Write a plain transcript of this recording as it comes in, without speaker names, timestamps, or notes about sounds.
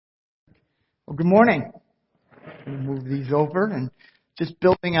Well, good morning. We'll move these over and just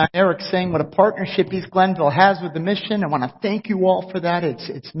building on Eric saying what a partnership East Glenville has with the mission. I want to thank you all for that.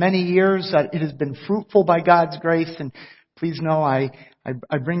 It's many years. It has been fruitful by God's grace, and please know I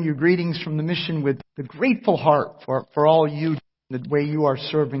bring you greetings from the mission with a grateful heart for all you, the way you are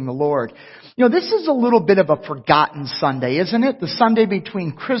serving the Lord. You know, this is a little bit of a forgotten Sunday, isn't it? The Sunday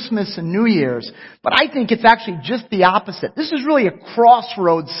between Christmas and New Year's. But I think it's actually just the opposite. This is really a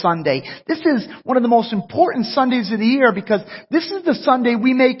crossroads Sunday. This is one of the most important Sundays of the year because this is the Sunday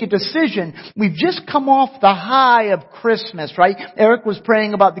we make a decision. We've just come off the high of Christmas, right? Eric was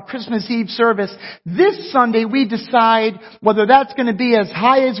praying about the Christmas Eve service. This Sunday we decide whether that's going to be as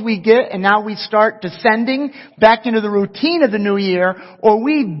high as we get and now we start descending back into the routine of the new year, or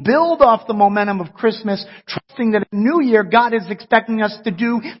we build off the momentum of Christmas, trusting that in the new year God is expecting us to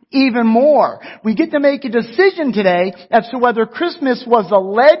do even more. We get to make a decision today as to whether Christmas was a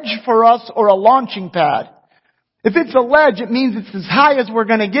ledge for us or a launching pad. If it's a ledge, it means it's as high as we're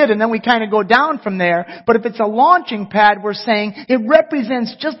going to get, and then we kind of go down from there. But if it's a launching pad, we're saying it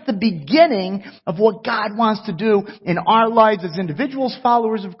represents just the beginning of what God wants to do in our lives as individuals,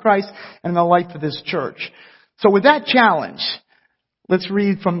 followers of Christ, and in the life of this church. So with that challenge, let's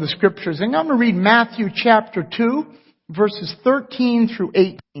read from the scriptures. And I'm going to read Matthew chapter 2, verses 13 through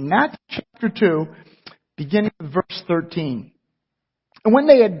 18. Matthew chapter 2, beginning with verse 13. And when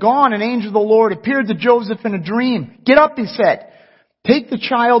they had gone, an angel of the Lord appeared to Joseph in a dream. Get up, he said. Take the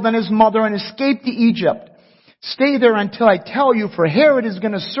child and his mother and escape to Egypt. Stay there until I tell you, for Herod is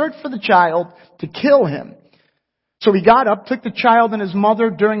going to search for the child to kill him. So he got up, took the child and his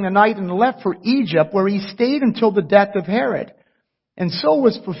mother during the night and left for Egypt, where he stayed until the death of Herod. And so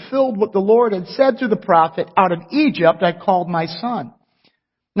was fulfilled what the Lord had said through the prophet, out of Egypt I called my son.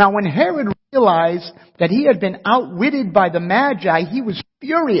 Now when Herod realized that he had been outwitted by the Magi, he was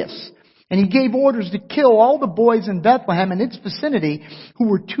furious. And he gave orders to kill all the boys in Bethlehem and its vicinity who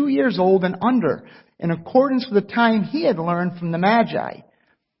were 2 years old and under, in accordance with the time he had learned from the Magi.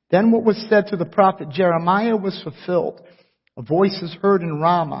 Then what was said to the prophet Jeremiah was fulfilled. A voice is heard in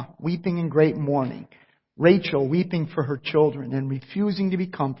Ramah, weeping in great mourning. Rachel weeping for her children and refusing to be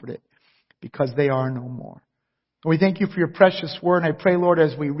comforted because they are no more. We thank you for your precious word, and I pray, Lord,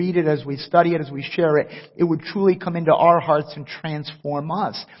 as we read it, as we study it, as we share it, it would truly come into our hearts and transform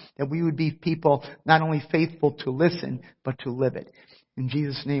us, that we would be people not only faithful to listen, but to live it. In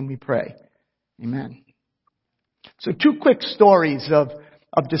Jesus' name we pray. Amen. So 2 quick stories of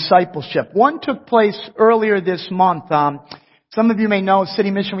discipleship. One took place earlier this month. Some of you may know, City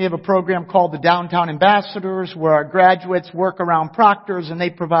Mission, we have a program called the Downtown Ambassadors, where our graduates work around proctors and they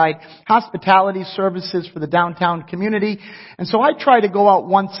provide hospitality services for the downtown community. And so I try to go out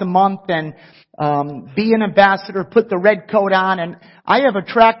once a month and be an ambassador, put the red coat on, and I have a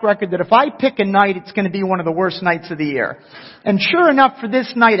track record that if I pick a night, it's going to be one of the worst nights of the year. And sure enough, for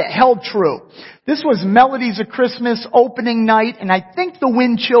this night, it held true. This was Melodies of Christmas opening night, and I think the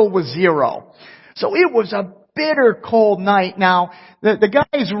wind chill was 0. So it was a bitter cold night. Now, the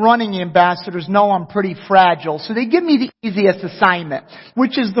guys running the ambassadors know I'm pretty fragile, so they give me the easiest assignment,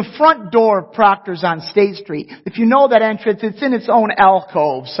 which is the front door of Proctor's on State Street. If you know that entrance, it's in its own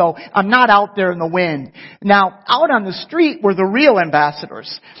alcove, so I'm not out there in the wind. Now, out on the street were the real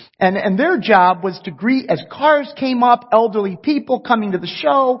ambassadors. And their job was to greet, as cars came up, elderly people coming to the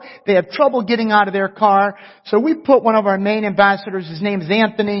show. They have trouble getting out of their car. So we put one of our main ambassadors, his name is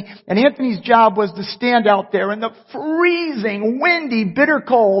Anthony, and Anthony's job was to stand out there in the freezing, windy, bitter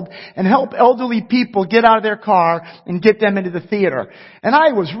cold and help elderly people get out of their car and get them into the theater. And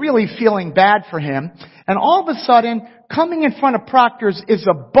I was really feeling bad for him. And all of a sudden, coming in front of Proctor's is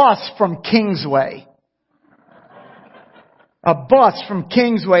a bus from Kingsway. A bus from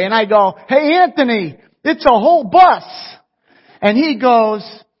Kingsway. And I go, "Hey, Anthony, it's a whole bus." And he goes,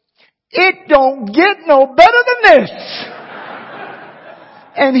 "It don't get no better than this."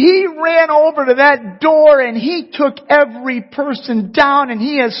 And he ran over to that door and he took every person down and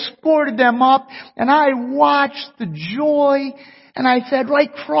he escorted them up. And I watched the joy. And I said,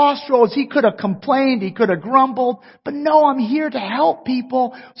 right, crossroads. He could have complained. He could have grumbled. But no, I'm here to help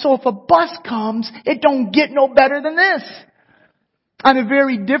people. So if a bus comes, it don't get no better than this. On a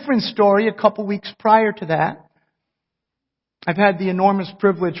very different story, a couple weeks prior to that, I've had the enormous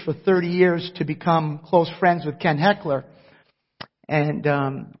privilege for 30 years to become close friends with Ken Heckler. And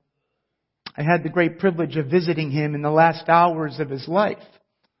I had the great privilege of visiting him in the last hours of his life.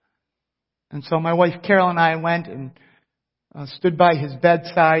 And so my wife Carol and I went and stood by his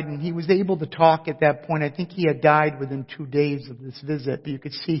bedside, and he was able to talk at that point. I think he had died within 2 days of this visit, but you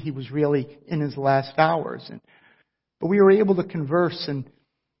could see he was really in his last hours. But we were able to converse, and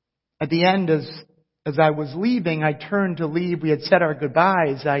At the end, as I was leaving, I turned to leave. We had said our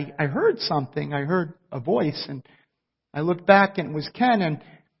goodbyes. I heard something. I heard a voice, and I looked back, and it was Ken,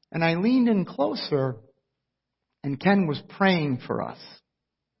 and I leaned in closer, and Ken was praying for us.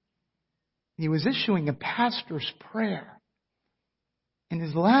 He was issuing a pastor's prayer. In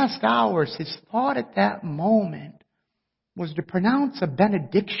his last hours, his thought at that moment was to pronounce a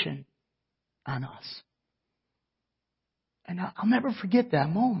benediction on us. And I'll never forget that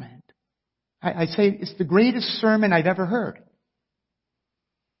moment. I say it's the greatest sermon I've ever heard.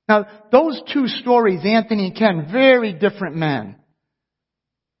 Now, those two stories, Anthony and Ken, very different men.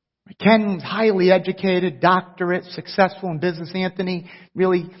 Ken was highly educated, doctorate, successful in business. Anthony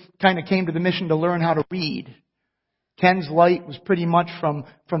really kind of came to the mission to learn how to read. Ken's light was pretty much from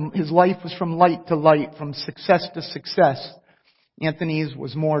his life was from light to light, from success to success. Anthony's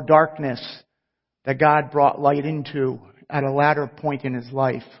was more darkness that God brought light into at a latter point in his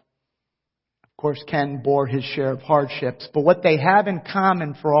life. Of course, Ken bore his share of hardships, but what they have in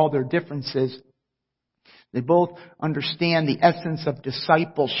common for all their differences, they both understand the essence of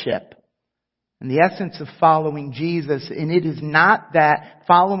discipleship and the essence of following Jesus. And it is not that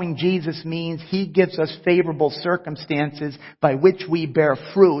following Jesus means He gives us favorable circumstances by which we bear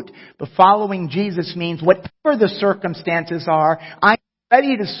fruit. But following Jesus means whatever the circumstances are, I am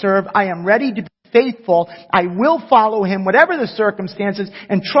ready to serve, I am ready to be faithful, I will follow Him, whatever the circumstances,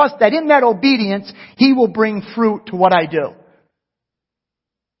 and trust that in that obedience, He will bring fruit to what I do.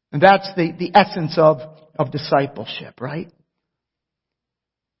 And that's the essence of discipleship, right?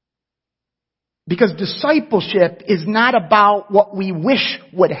 Because discipleship is not about what we wish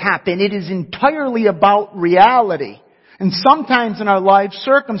would happen. It is entirely about reality. And sometimes in our lives,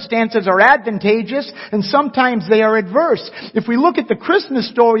 circumstances are advantageous, and sometimes they are adverse. If we look at the Christmas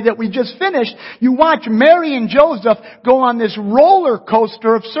story that we just finished, you watch Mary and Joseph go on this roller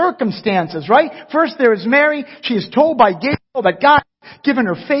coaster of circumstances, right? First there is Mary. She is told by Gabriel that God has given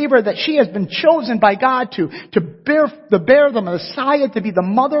her favor, that she has been chosen by God to bear the Messiah, to be the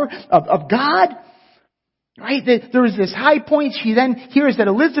mother of God. Right? There is this high point. She then hears that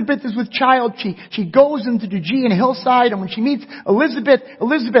Elizabeth is with child. She goes into the Judean hillside, and when she meets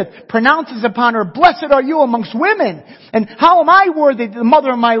Elizabeth pronounces upon her, "Blessed are you amongst women, and how am I worthy that the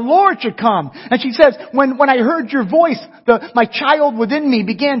mother of my Lord should come?" And she says, when I heard your voice, my child within me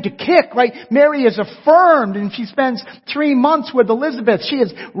began to kick, right? Mary is affirmed, and she spends 3 months with Elizabeth. She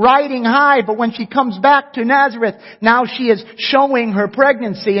is riding high, but when she comes back to Nazareth, now she is showing her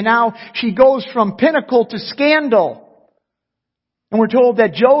pregnancy, and now she goes from pinnacle to scandal. And we're told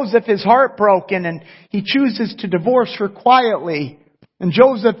that Joseph is heartbroken and he chooses to divorce her quietly. And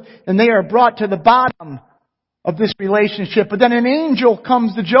they are brought to the bottom of this relationship. But then an angel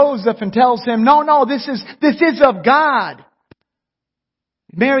comes to Joseph and tells him, no, this is of God.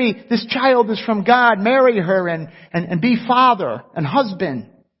 Mary, this child is from God. Marry her and be father and husband.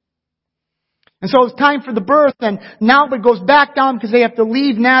 And so it's time for the birth, and now it goes back down because they have to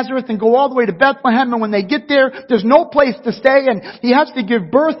leave Nazareth and go all the way to Bethlehem. And when they get there, there's no place to stay, and he has to give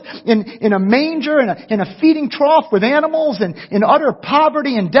birth in a manger, in a feeding trough with animals, and in utter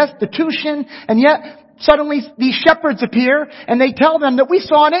poverty and destitution. And yet, suddenly these shepherds appear, and they tell them that we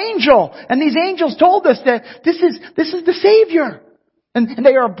saw an angel, and these angels told us that this is the Savior. And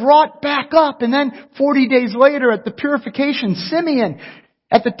they are brought back up, and then 40 days later at the purification, Simeon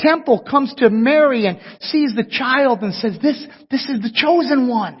at the temple comes to Mary and sees the child and says, this is the chosen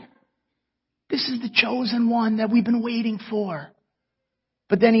one. This is the chosen one that we've been waiting for.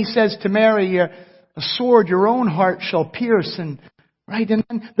 But then he says to Mary, a sword your own heart shall pierce. And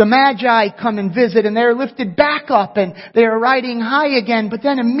then the Magi come and visit, and they're lifted back up and they are riding high again. But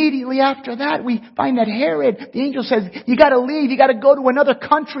then immediately after that, we find that Herod, the angel says, you gotta leave, you gotta go to another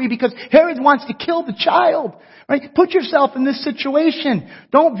country because Herod wants to kill the child. Right? Put yourself in this situation.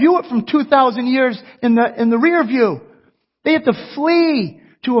 Don't view it from 2,000 years in the rear view. They have to flee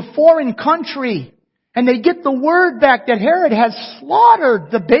to a foreign country, and they get the word back that Herod has slaughtered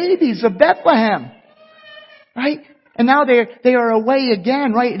the babies of Bethlehem. Right? And now they are away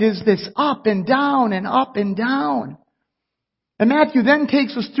again, right? It is this up and down and up and down. And Matthew then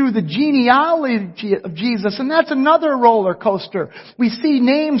takes us through the genealogy of Jesus, and that's another roller coaster. We see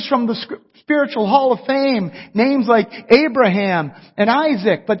names from the spiritual hall of fame, names like Abraham and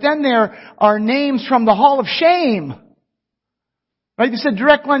Isaac, but then there are names from the hall of shame. Right? They said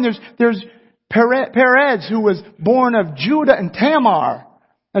direct line, there's Perez, who was born of Judah and Tamar.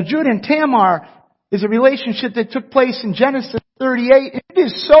 Now Judah and Tamar is a relationship that took place in Genesis 38. It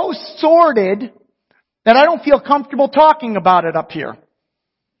is so sordid that I don't feel comfortable talking about it up here.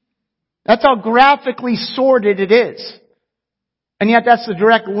 That's how graphically sordid it is. And yet that's the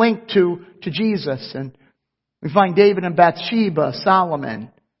direct link to Jesus. And we find David and Bathsheba, Solomon,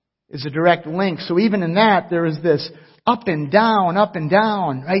 is a direct link. So even in that, there is this up and down,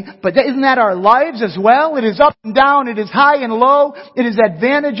 right? But isn't that our lives as well? It is up and down. It is high and low. It is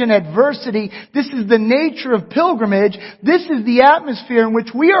advantage and adversity. This is the nature of pilgrimage. This is the atmosphere in which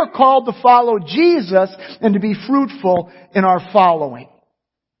we are called to follow Jesus and to be fruitful in our following.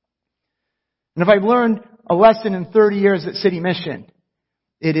 And if I've learned a lesson in 30 years at City Mission,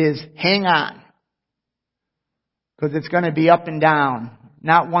 it is hang on. Because it's going to be up and down.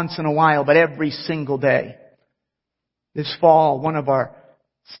 Not once in a while, but every single day. This fall, one of our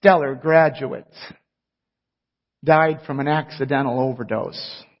stellar graduates died from an accidental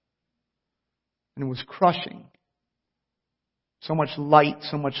overdose. And it was crushing. So much light,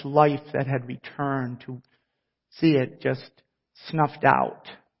 so much life that had returned, to see it just snuffed out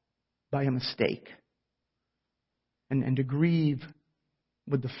by a mistake. And to grieve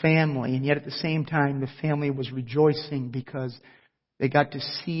with the family. And yet at the same time, the family was rejoicing because they got to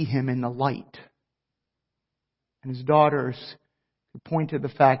see him in the light. And his daughters could point to the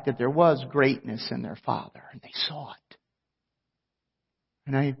fact that there was greatness in their father. And they saw it.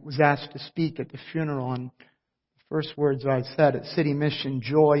 And I was asked to speak at the funeral. And the first words I said at City Mission,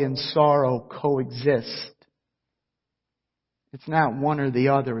 joy and sorrow coexist. It's not one or the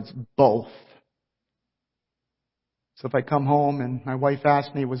other, it's both. So if I come home and my wife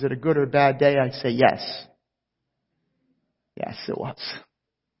asks me, was it a good or bad day? I say yes. Yes, it was.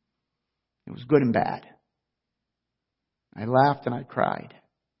 It was good and bad. I laughed and I cried.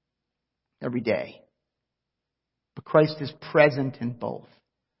 Every day. But Christ is present in both.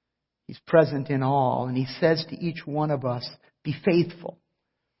 He's present in all. And He says to each one of us, be faithful.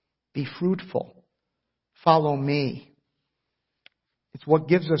 Be fruitful. Follow me. It's what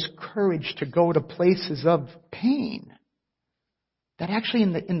gives us courage to go to places of pain. That actually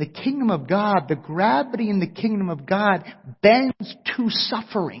in the kingdom of God, the gravity in the kingdom of God bends to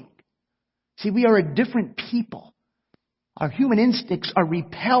suffering. See, we are a different people. Our human instincts are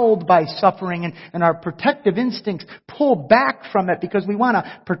repelled by suffering, and our protective instincts pull back from it because we want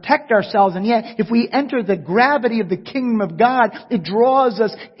to protect ourselves. And yet, if we enter the gravity of the kingdom of God, it draws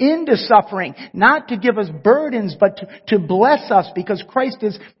us into suffering, not to give us burdens, but to bless us because Christ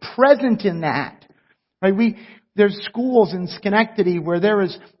is present in that. Right? There's schools in Schenectady where there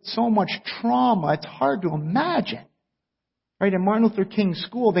is so much trauma, it's hard to imagine. Right? In Martin Luther King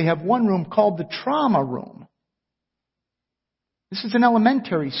School, they have one room called the trauma room. This is an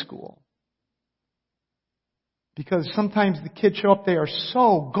elementary school. Because sometimes the kids show up, they are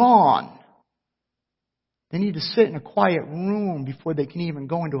so gone. They need to sit in a quiet room before they can even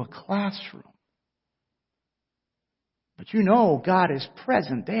go into a classroom. But you know God is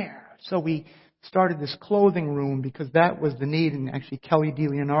present there. So we started this clothing room because that was the need. And actually Kelly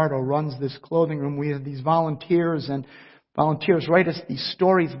DiLeonardo runs this clothing room. We have these volunteers, and volunteers write us these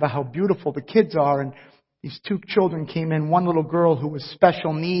stories about how beautiful the kids are. And these two children came in, one little girl who was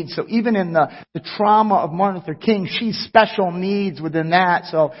special needs. So even in the trauma of Martin Luther King, she's special needs within that.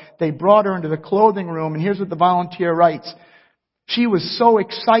 So they brought her into the clothing room. And here's what the volunteer writes. She was so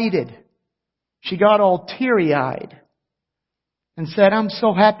excited. She got all teary-eyed and said, I'm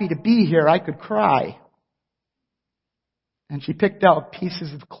so happy to be here, I could cry. And she picked out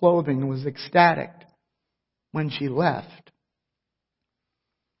pieces of clothing and was ecstatic when she left.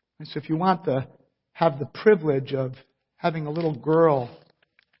 And so if you want to have the privilege of having a little girl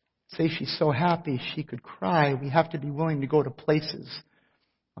say she's so happy she could cry, we have to be willing to go to places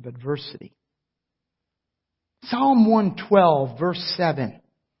of adversity. Psalm 112, verse 7,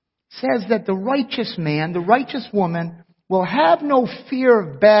 says that the righteous man, the righteous woman, will have no fear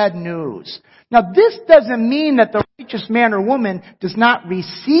of bad news. Now, this doesn't mean that the righteous man or woman does not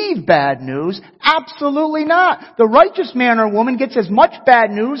receive bad news. Absolutely not. The righteous man or woman gets as much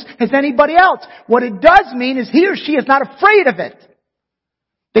bad news as anybody else. What it does mean is he or she is not afraid of it.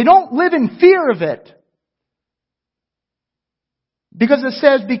 They don't live in fear of it. Because it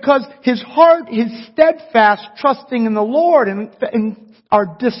says, because his heart is steadfast, trusting in the Lord. And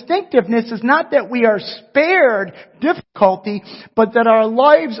our distinctiveness is not that we are spared difficulty, but that our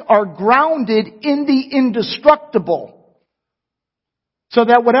lives are grounded in the indestructible. So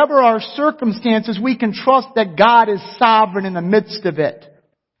that whatever our circumstances, we can trust that God is sovereign in the midst of it.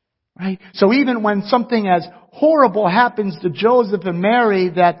 Right? So even when something as horrible happens to Joseph and Mary,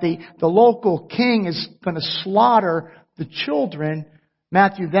 that the local king is going to slaughter the children,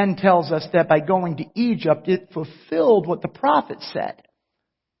 Matthew then tells us that by going to Egypt, it fulfilled what the prophet said.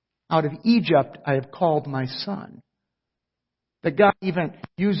 Out of Egypt I have called my son. That God even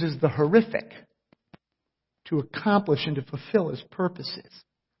uses the horrific to accomplish and to fulfill His purposes.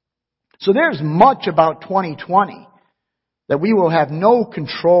 So there's much about 2020 that we will have no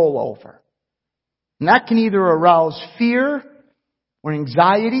control over. And that can either arouse fear or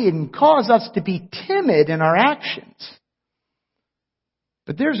anxiety and cause us to be timid in our actions.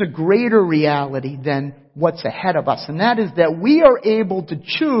 But there's a greater reality than what's ahead of us, and that is that we are able to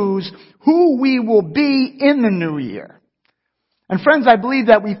choose who we will be in the new year. And friends, I believe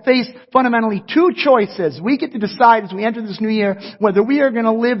that we face fundamentally two choices. We get to decide as we enter this new year whether we are going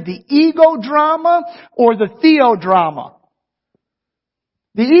to live the ego drama or the theo drama.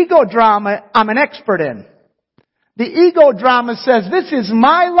 The ego drama, I'm an expert in. The ego drama says, this is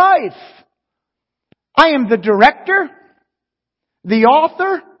my life. I am the director, the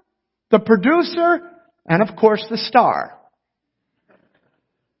author, the producer, and of course the star.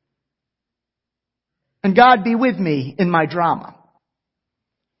 And God be with me in my drama.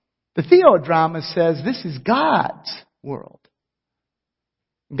 The theo drama says, this is God's world.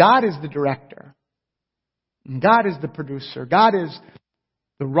 God is the director. God is the producer. God is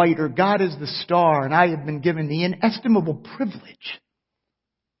the writer. God is the star. And I have been given the inestimable privilege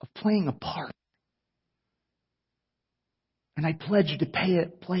of playing a part. And I pledge to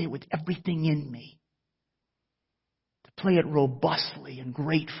play it with everything in me. To play it robustly and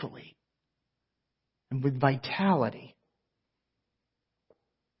gratefully. And with vitality.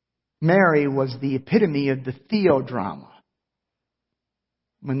 Mary was the epitome of the theodrama.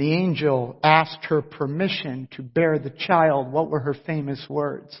 When the angel asked her permission to bear the child, what were her famous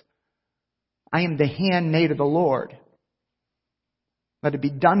words? I am the handmaid of the Lord. Let it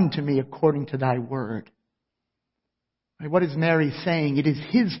be done to me according to thy word. What is Mary saying? It is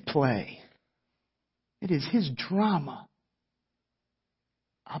His play. It is His drama.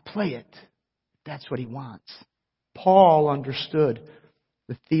 I'll play it. That's what He wants. Paul understood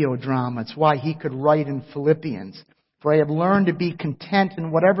the theodrama. It's why he could write in Philippians, for I have learned to be content in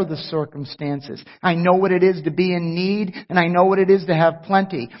whatever the circumstances. I know what it is to be in need, and I know what it is to have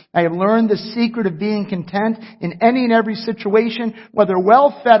plenty. I have learned the secret of being content in any and every situation, whether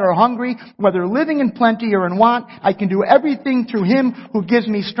well-fed or hungry, whether living in plenty or in want. I can do everything through Him who gives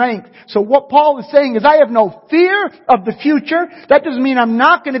me strength. So what Paul is saying is I have no fear of the future. That doesn't mean I'm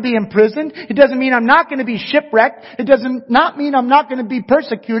not going to be imprisoned. It doesn't mean I'm not going to be shipwrecked. It does not mean I'm not going to be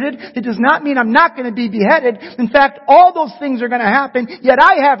persecuted. It does not mean I'm not going to be beheaded. In fact, all those things are going to happen, yet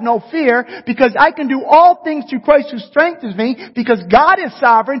I have no fear because I can do all things through Christ who strengthens me because God is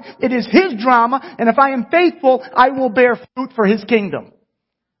sovereign. It is His drama, and if I am faithful, I will bear fruit for His kingdom.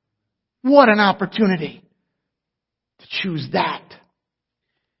 What an opportunity to choose that.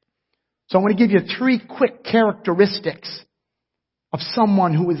 So I want to give you 3 quick characteristics of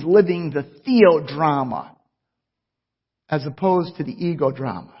someone who is living the theodrama as opposed to the ego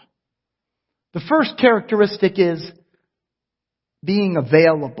drama. The first characteristic is being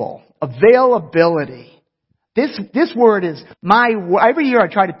available. Availability. This word is every year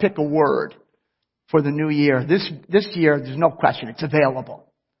I try to pick a word for the new year. This year, there's no question, it's available.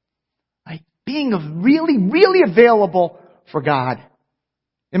 Right? Being really, really available for God.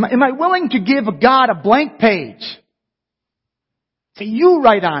 Am I willing to give God a blank page? Say, you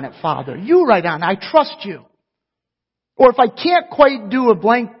write on it, Father. You write on it. I trust you. Or if I can't quite do a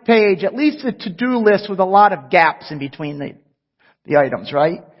blank page, at least a to-do list with a lot of gaps in between the items,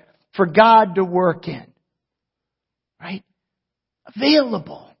 right? For God to work in. Right?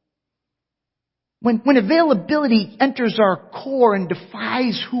 Available. When availability enters our core and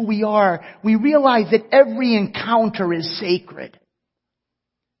defies who we are, we realize that every encounter is sacred.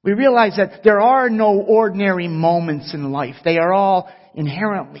 We realize that there are no ordinary moments in life. They are all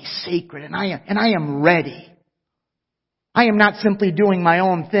inherently sacred, and I am ready. I am not simply doing my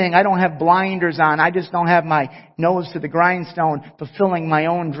own thing. I don't have blinders on. I just don't have my nose to the grindstone fulfilling my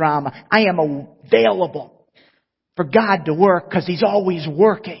own drama. I am available for God to work because He's always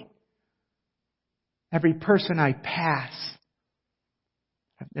working. Every person I pass,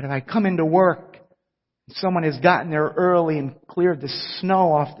 that if I come into work, someone has gotten there early and cleared the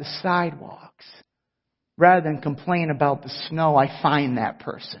snow off the sidewalks, rather than complain about the snow, I find that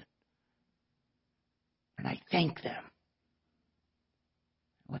person. And I thank them.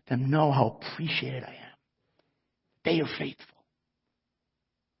 Let them know how appreciated I am. They are faithful.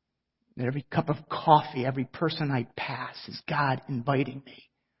 That every cup of coffee, every person I pass is God inviting me.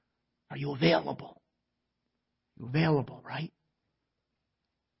 Are you available? You're available, right?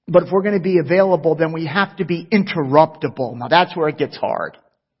 But if we're going to be available, then we have to be interruptible. Now that's where it gets hard.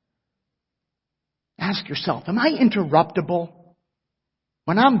 Ask yourself, am I interruptible?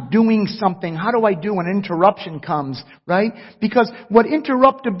 When I'm doing something, how do I do when interruption comes, right? Because what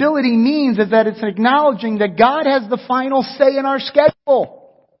interruptibility means is that it's acknowledging that God has the final say in our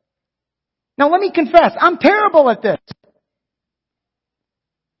schedule. Now let me confess, I'm terrible at this.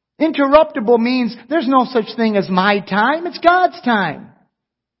 Interruptible means there's no such thing as my time, it's God's time.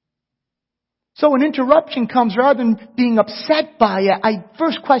 So when interruption comes, rather than being upset by it,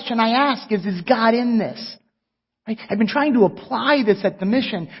 first question I ask is God in this? Right? I've been trying to apply this at the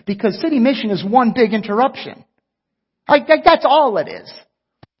mission because city mission is one big interruption. Like that's all it is.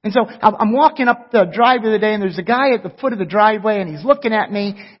 And so I'm walking up the driveway the day and there's a guy at the foot of the driveway and he's looking at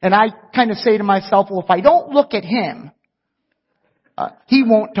me and I kind of say to myself, well, if I don't look at him, he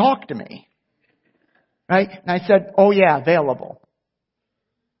won't talk to me. Right? And I said, oh yeah, available.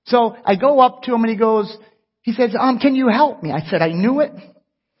 So I go up to him and he says, can you help me? I said, I knew it.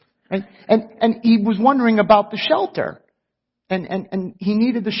 Right? And he was wondering about the shelter. And he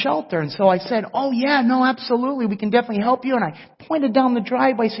needed the shelter. And so I said, oh yeah, no, absolutely. We can definitely help you. And I pointed down the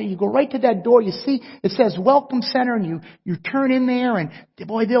driveway. I said, you go right to that door. You see, it says Welcome Center and you turn in there and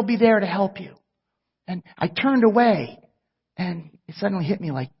boy, they'll be there to help you. And I turned away and it suddenly hit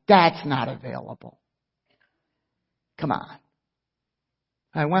me like, that's not available. Come on.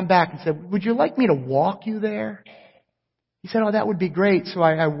 I went back and said, would you like me to walk you there? He said, oh, that would be great. So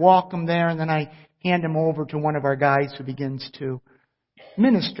I walk him there and then I hand him over to one of our guys who begins to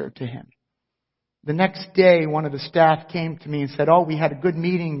minister to him. The next day, one of the staff came to me and said, oh, we had a good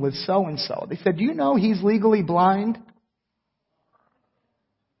meeting with so-and-so. They said, do you know he's legally blind?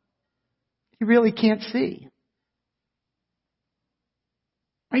 He really can't see.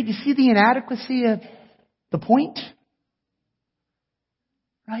 Right? You see the inadequacy of the point?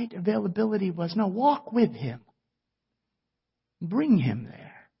 Right? Availability was, no, walk with him. Bring him there.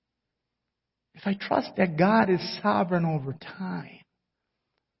 If I trust that God is sovereign over time,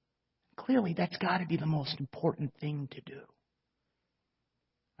 clearly that's got to be the most important thing to do.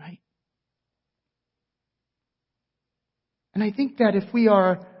 Right? And I think that if we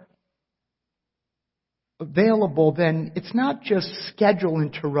are available, then it's not just schedule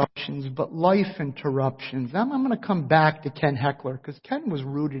interruptions, but life interruptions. I'm going to come back to Ken Heckler, because Ken was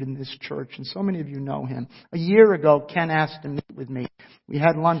rooted in this church, and so many of you know him. A year ago, Ken asked to meet with me. We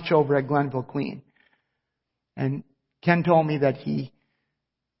had lunch over at Glenville Queen. And Ken told me that he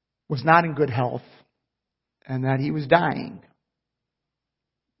was not in good health, and that he was dying.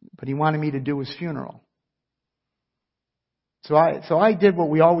 But he wanted me to do his funeral. So I did what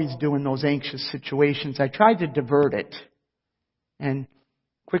we always do in those anxious situations. I tried to divert it and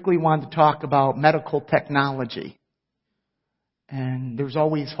quickly wanted to talk about medical technology. And there's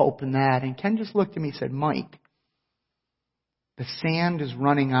always hope in that. And Ken just looked at me and said, Mike, the sand is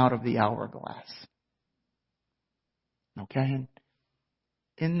running out of the hourglass. Okay? And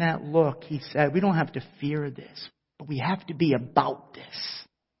in that look, he said, we don't have to fear this, but we have to be about this.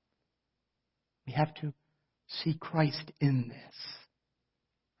 We have to see Christ in this,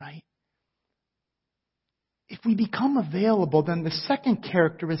 right? If we become available, then the second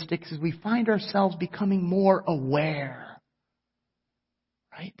characteristic is we find ourselves becoming more aware,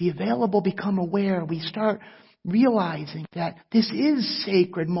 right? The available become aware. We start realizing that this is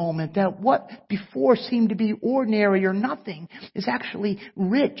sacred moment, that what before seemed to be ordinary or nothing is actually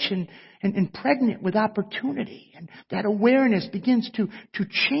rich and pregnant with opportunity. And that awareness begins to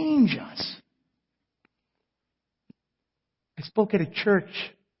change us. I spoke at a church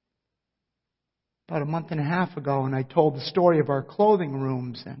about a month and a half ago, and I told the story of our clothing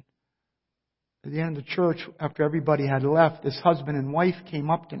rooms. And at the end of the church, after everybody had left, this husband and wife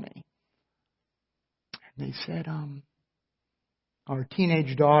came up to me. And they said, our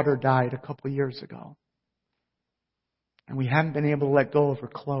teenage daughter died a couple of years ago. And we haven't been able to let go of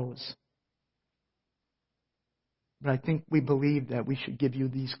her clothes. But I think we believe that we should give you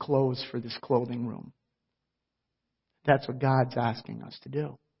these clothes for this clothing room. That's what God's asking us to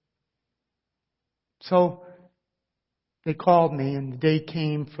do. So they called me, and the day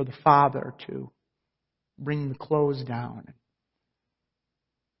came for the father to bring the clothes down. I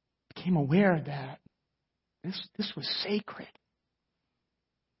became aware that this was sacred.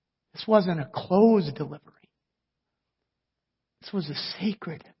 This wasn't a clothes delivery. This was a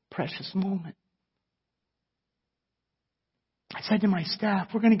sacred, precious moment. I said to my staff,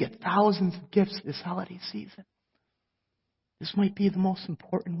 we're going to get thousands of gifts this holiday season. This might be the most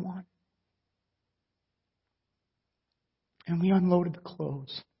important one. And we unloaded the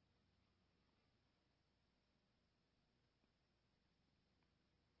clothes.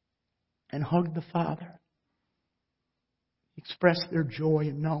 And hugged the father. Expressed their joy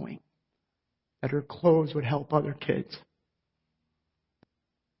in knowing that her clothes would help other kids.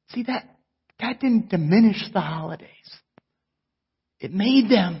 See, that didn't diminish the holidays. It made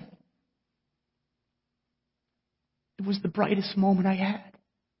them. It was the brightest moment I had.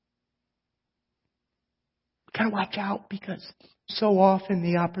 Got to watch out, because so often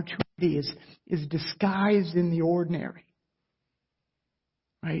the opportunity is disguised in the ordinary,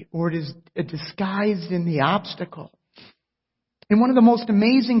 right? Or it is disguised in the obstacle. And one of the most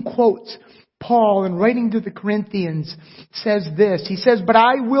amazing quotes, Paul, in writing to the Corinthians, says this. He says, "But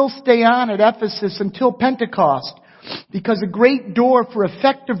I will stay on at Ephesus until Pentecost, because a great door for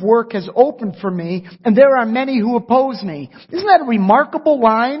effective work has opened for me, and there are many who oppose me." Isn't that a remarkable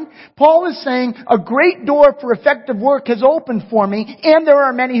line? Paul is saying, a great door for effective work has opened for me, and there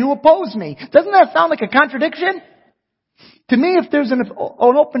are many who oppose me. Doesn't that sound like a contradiction? To me, if there's an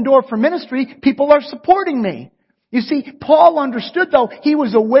open door for ministry, people are supporting me. You see, Paul understood, though, he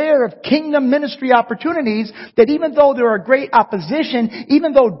was aware of kingdom ministry opportunities, that even though there are great opposition,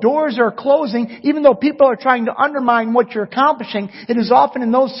 even though doors are closing, even though people are trying to undermine what you're accomplishing, it is often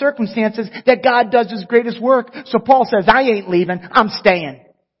in those circumstances that God does His greatest work. So Paul says, I ain't leaving, I'm staying.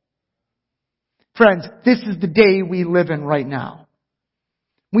 Friends, this is the day we live in right now.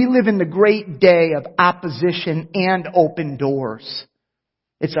 We live in the great day of opposition and open doors.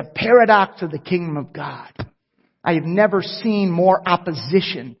 It's a paradox of the kingdom of God. I have never seen more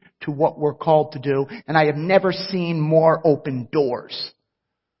opposition to what we're called to do, and I have never seen more open doors.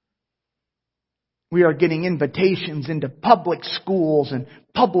 We are getting invitations into public schools and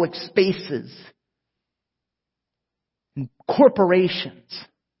public spaces and corporations,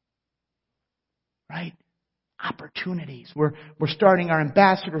 right? Opportunities. We're starting our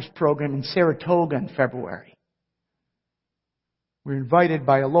ambassadors program in Saratoga in February. We're invited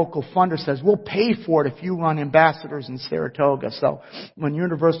by a local funder, says, we'll pay for it if you run ambassadors in Saratoga. So when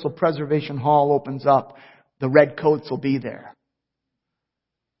Universal Preservation Hall opens up, the red coats will be there.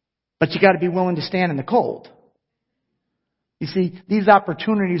 But you got to be willing to stand in the cold. You see, these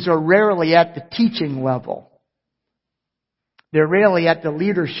opportunities are rarely at the teaching level. They're rarely at the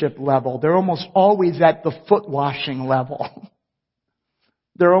leadership level. They're almost always at the foot washing level.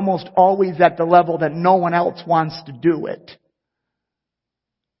 They're almost always at the level that no one else wants to do it.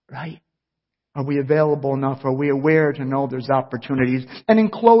 Right? Are we available enough? Are we aware to know there's opportunities? And in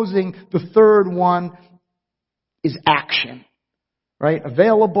closing, the third one is action. Right?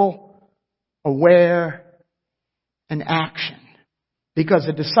 Available, aware, and action. Because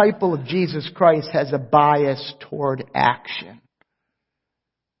a disciple of Jesus Christ has a bias toward action.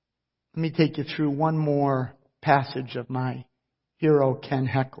 Let me take you through one more passage of my hero, Ken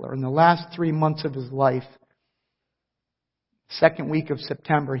Heckler. In the last 3 months of his life, second week of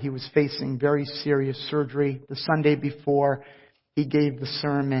September, he was facing very serious surgery. The Sunday before, he gave the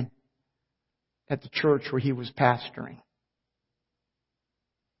sermon at the church where he was pastoring.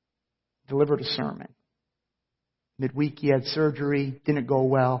 Delivered a sermon. Midweek, he had surgery, didn't go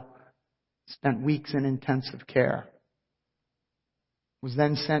well, spent weeks in intensive care. Was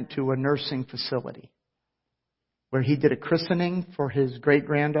then sent to a nursing facility where he did a christening for his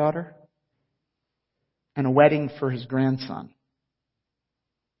great-granddaughter and a wedding for his grandson.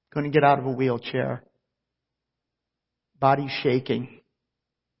 Couldn't get out of a wheelchair. Body shaking.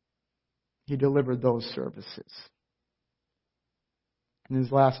 He delivered those services. In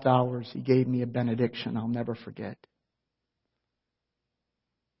his last hours, he gave me a benediction I'll never forget.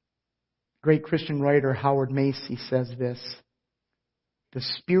 Great Christian writer Howard Macy says this: the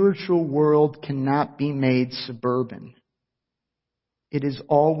spiritual world cannot be made suburban. It is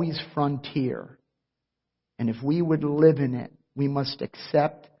always frontier. And if we would live in it, we must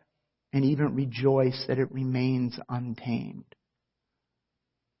accept and even rejoice that it remains untamed.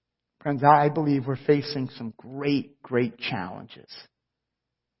 Friends, I believe we're facing some great, great challenges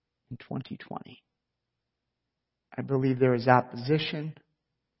in 2020. I believe there is opposition.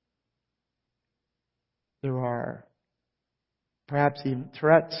 There are perhaps even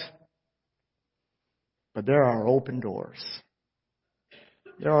threats. But there are open doors.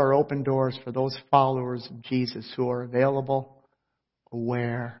 There are open doors for those followers of Jesus who are available,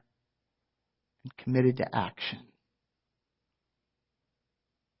 aware, and committed to action.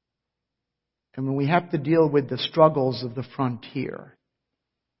 And when we have to deal with the struggles of the frontier,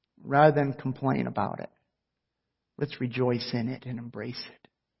 rather than complain about it, let's rejoice in it and embrace it.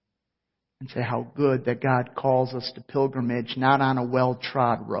 And say how good that God calls us to pilgrimage, not on a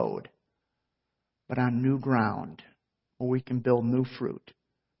well-trod road, but on new ground where we can build new fruit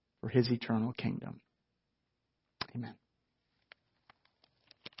for His eternal kingdom. Amen.